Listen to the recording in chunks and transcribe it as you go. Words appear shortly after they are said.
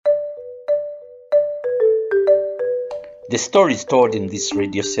The stories told in this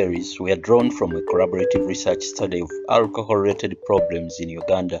radio series were drawn from a collaborative research study of alcohol-related problems in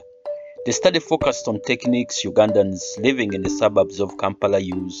Uganda. The study focused on techniques Ugandans living in the suburbs of Kampala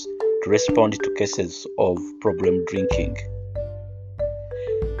use to respond to cases of problem drinking.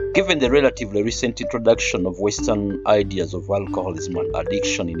 Given the relatively recent introduction of Western ideas of alcoholism and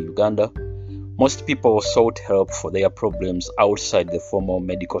addiction in Uganda, most people sought help for their problems outside the formal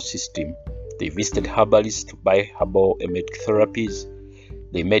medical system. They visited herbalists to buy herbal emetic therapies.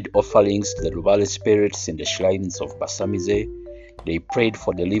 They made offerings to the Rubale spirits in the shrines of Basamize. They prayed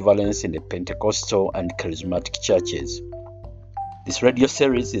for deliverance in the Pentecostal and Charismatic churches. This radio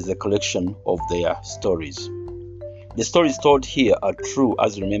series is a collection of their stories. The stories told here are true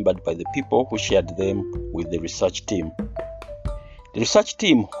as remembered by the people who shared them with the research team. The research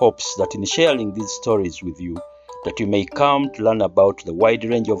team hopes that in sharing these stories with you, that you may come to learn about the wide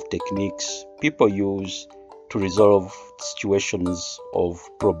range of techniques people use to resolve situations of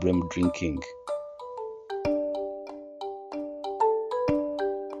problem drinking.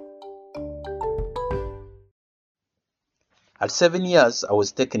 At 7 years, I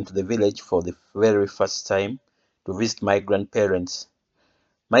was taken to the village for the very first time to visit my grandparents.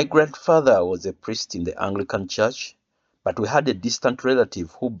 My grandfather was a priest in the Anglican Church, but we had a distant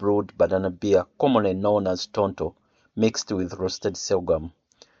relative who brewed banana beer, commonly known as tonto, mixed with roasted sorghum.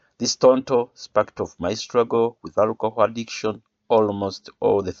 This tonto sparked off my struggle with alcohol addiction almost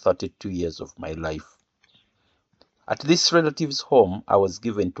all the 32 years of my life. At this relative's home, I was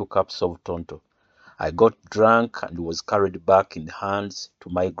given 2 cups of tonto. I got drunk and was carried back in hands to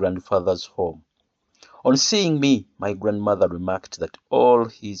my grandfather's home. On seeing me, my grandmother remarked that all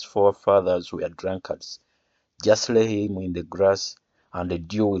his forefathers were drunkards. Just lay him in the grass and the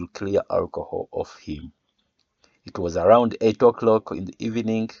dew will clear alcohol off him. It was around 8 o'clock in the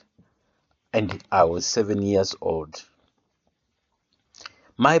evening and I was 7 years old.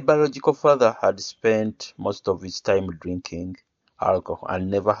 My biological father had spent most of his time drinking alcohol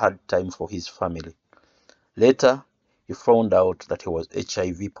and never had time for his family. Later, he found out that he was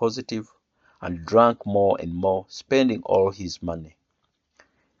HIV positive and drank more and more, spending all his money.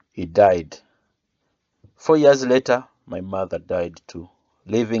 He died. 4 years later, my mother died too,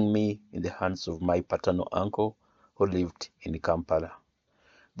 leaving me in the hands of my paternal uncle who lived in Kampala.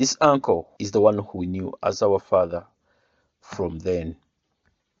 This uncle is the one who we knew as our father from then.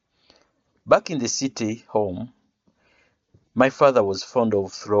 Back in the city home, my father was fond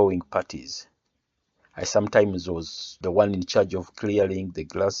of throwing parties. I sometimes was the one in charge of clearing the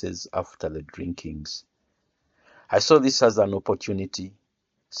glasses after the drinkings. I saw this as an opportunity,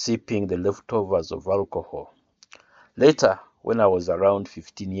 sipping the leftovers of alcohol. Later, when I was around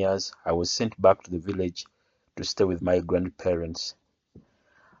 15 years, I was sent back to the village to stay with my grandparents.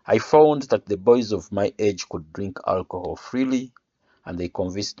 I found that the boys of my age could drink alcohol freely, and they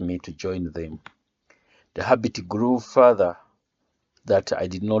convinced me to join them. The habit grew further that I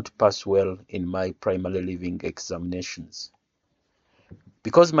did not pass well in my primary living examinations.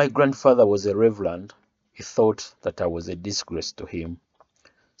 Because my grandfather was a reverend, he thought that I was a disgrace to him.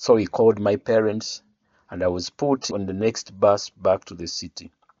 So he called my parents, and I was put on the next bus back to the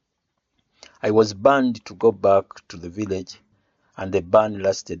city. I was banned to go back to the village, and the ban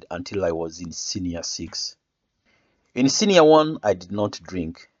lasted until I was in Senior 6. In Senior 1, I did not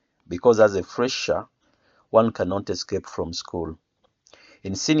drink, because as a fresher, one cannot escape from school.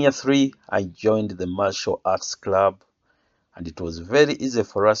 In Senior 3, I joined the martial arts club, and it was very easy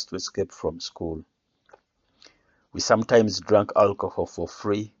for us to escape from school. We sometimes drank alcohol for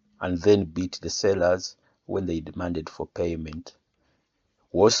free and then beat the sellers when they demanded for payment.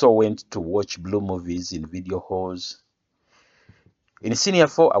 We also went to watch blue movies in video halls. In Senior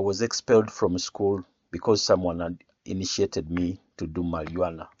 4, I was expelled from school because someone had initiated me to do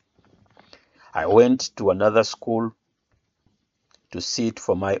marijuana. I went to another school to sit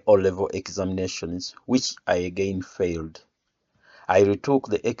for my O-level examinations, which I again failed. I retook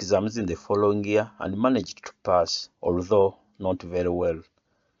the exams in the following year and managed to pass, although not very well.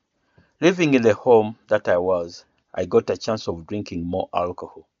 Living in the home that I was, I got a chance of drinking more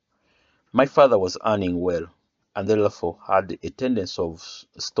alcohol. My father was earning well, and therefore had a tendency of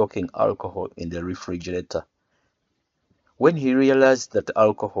stocking alcohol in the refrigerator. When he realized that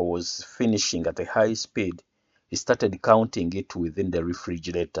alcohol was finishing at a high speed, he started counting it within the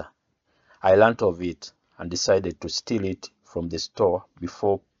refrigerator. I learnt of it and decided to steal it from the store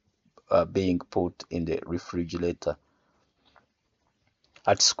before being put in the refrigerator.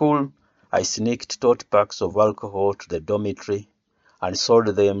 At school, I sneaked tote packs of alcohol to the dormitory and sold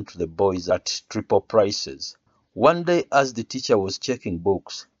them to the boys at triple prices. One day, as the teacher was checking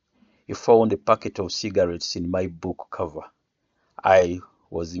books, He found a packet of cigarettes in my book cover. I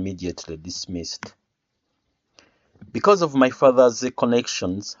was immediately dismissed. Because of my father's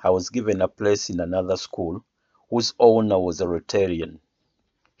connections, I was given a place in another school whose owner was a Rotarian.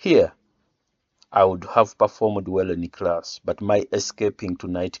 Here, I would have performed well in class, but my escaping to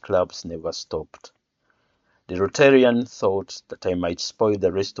nightclubs never stopped. The Rotarian thought that I might spoil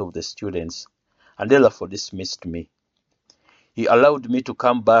the rest of the students and therefore dismissed me. He allowed me to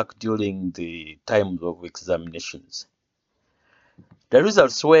come back during the times of examinations. The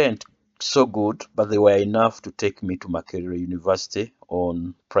results weren't so good, but they were enough to take me to Makerere University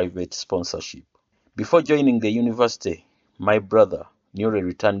on private sponsorship. Before joining the university, my brother, newly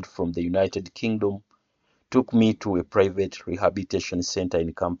returned from the United Kingdom, took me to a private rehabilitation center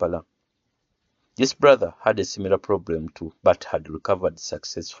in Kampala. This brother had a similar problem too, but had recovered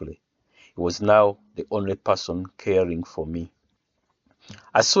successfully. He was now the only person caring for me.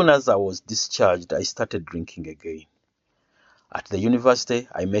 As soon as I was discharged, I started drinking again. At the university,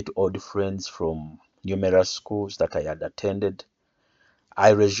 I met old friends from numerous schools that I had attended. I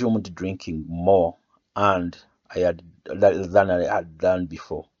resumed drinking more than I had done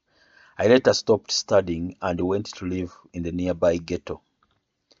before. I later stopped studying and went to live in the nearby ghetto.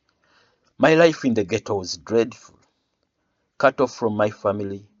 My life in the ghetto was dreadful. Cut off from my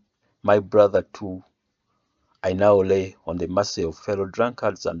family, my brother too, I now lay on the mercy of fellow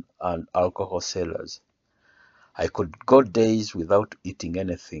drunkards and alcohol sellers. I could go days without eating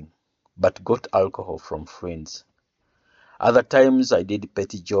anything, but got alcohol from friends. Other times I did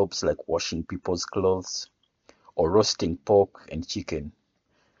petty jobs like washing people's clothes or roasting pork and chicken.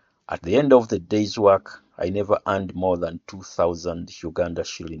 At the end of the day's work, I never earned more than 2,000 Uganda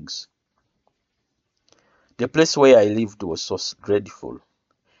shillings. The place where I lived was so dreadful.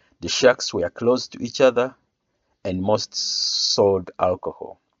 The shacks were close to each other and most sold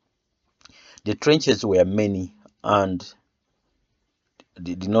alcohol. The trenches were many and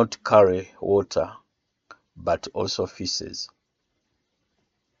they did not carry water but also feces,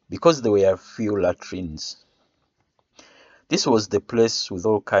 because there were few latrines. This was the place with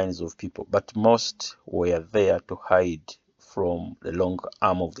all kinds of people, but most were there to hide from the long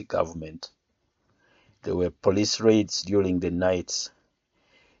arm of the government. There were police raids during the nights.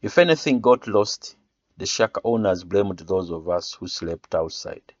 If anything got lost, the shack owners blamed those of us who slept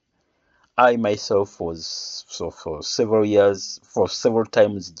outside. I myself was for several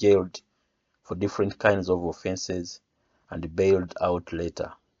times jailed for different kinds of offenses and bailed out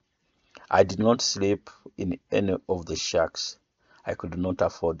later. I did not sleep in any of the shacks. I could not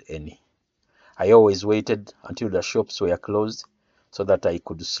afford any. I always waited until the shops were closed so that I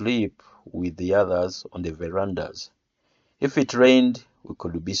could sleep with the others on the verandas. If it rained, we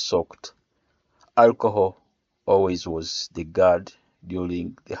could be soaked. Alcohol always was the guard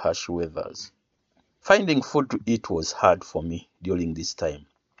during the harsh weathers. Finding food to eat was hard for me during this time.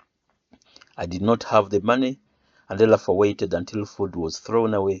 I did not have the money and therefore waited until food was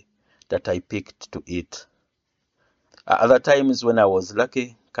thrown away that I picked to eat. At other times when I was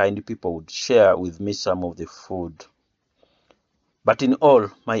lucky, kind people would share with me some of the food. But in all,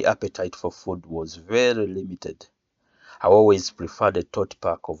 my appetite for food was very limited. I always preferred a tot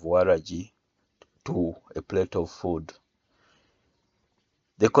pack of waraji to a plate of food.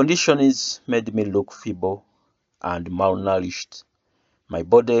 The conditions made me look feeble and malnourished. My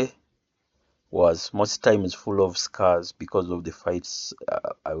body was most times full of scars because of the fights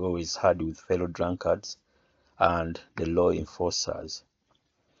I always had with fellow drunkards and the law enforcers.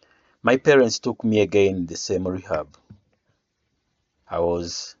 My parents took me again in the same rehab. I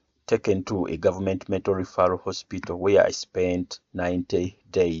was taken to a government mental referral hospital where I spent 90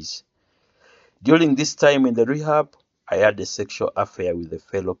 days. During this time in the rehab, I had a sexual affair with a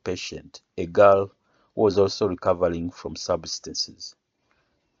fellow patient, a girl who was also recovering from substances.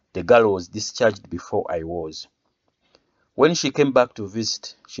 The girl was discharged before I was. When she came back to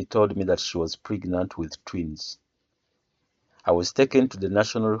visit, she told me that she was pregnant with twins. I was taken to the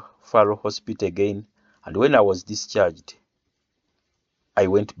National Referral Hospital again, and when I was discharged, I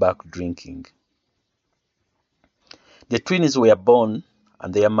went back drinking. The twins were born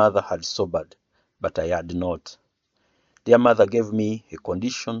and their mother had sobered, but I had not. Their mother gave me a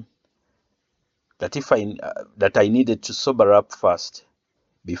condition that I needed to sober up first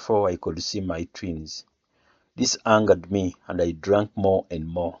before I could see my twins. This angered me and I drank more and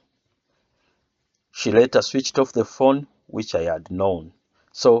more. She later switched off the phone, which I had known,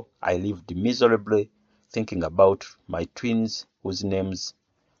 so I lived miserably thinking about my twins whose names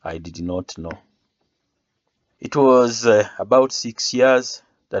I did not know. It was about 6 years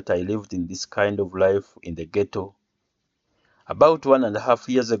that I lived in this kind of life in the ghetto. About 1.5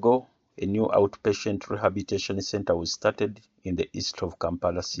 years ago, a new outpatient rehabilitation center was started in the east of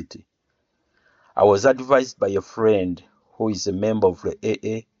Kampala city. I was advised by a friend who is a member of the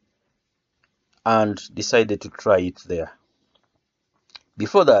AA and decided to try it there.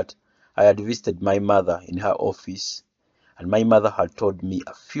 Before that, I had visited my mother in her office, and my mother had told me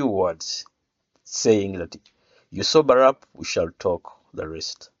a few words saying that, "You sober up, we shall talk the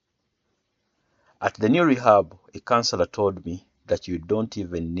rest." At the new rehab, a counselor told me that you don't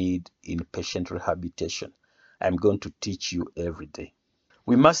even need inpatient rehabilitation. I'm going to teach you every day.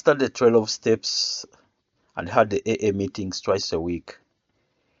 We mastered the 12 steps and had the AA meetings twice a week.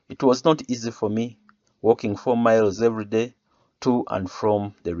 It was not easy for me, walking 4 miles every day to and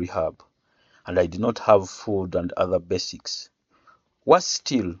from the rehab, and I did not have food and other basics. Worse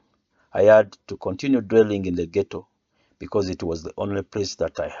still, I had to continue dwelling in the ghetto because it was the only place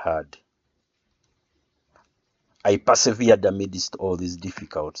that I had. I persevered amidst all these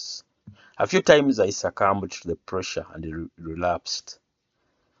difficulties. A few times I succumbed to the pressure and relapsed,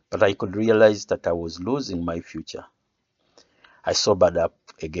 but I could realize that I was losing my future. I sobered up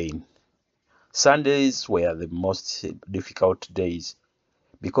again. Sundays were the most difficult days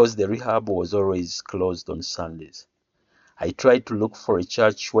because the rehab was always closed on Sundays. I tried to look for a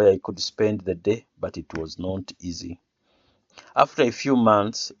church where I could spend the day, but it was not easy. After a few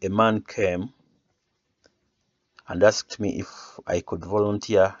months, a man came and asked me if I could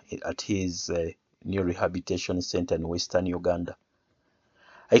volunteer at his new rehabilitation center in Western Uganda.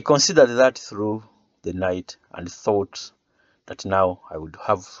 I considered that through the night and thought that now I would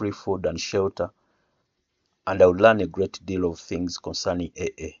have free food and shelter, and I would learn a great deal of things concerning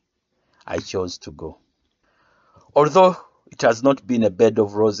AA. I chose to go. Although it has not been a bed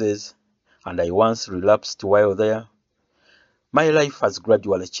of roses, and I once relapsed while there, my life has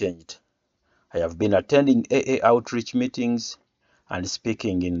gradually changed. I have been attending AA outreach meetings and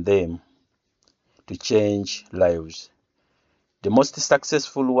speaking in them to change lives. The most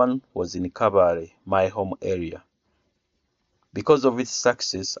successful one was in Kabale, my home area. Because of its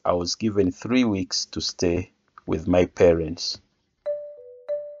success, I was given 3 weeks to stay with my parents.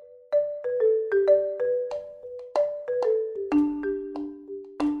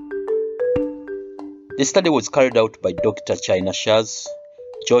 The study was carried out by Dr. China Shaz,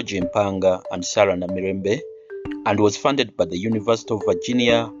 George Mpanga, and Sarah Namirembe, and was funded by the University of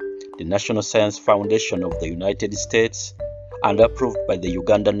Virginia, the National Science Foundation of the United States, and approved by the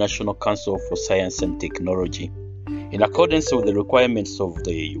Uganda National Council for Science and Technology. In accordance with the requirements of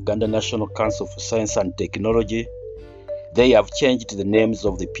the Uganda National Council for Science and Technology, they have changed the names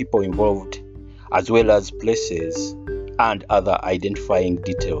of the people involved, as well as places and other identifying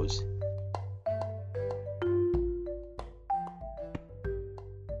details.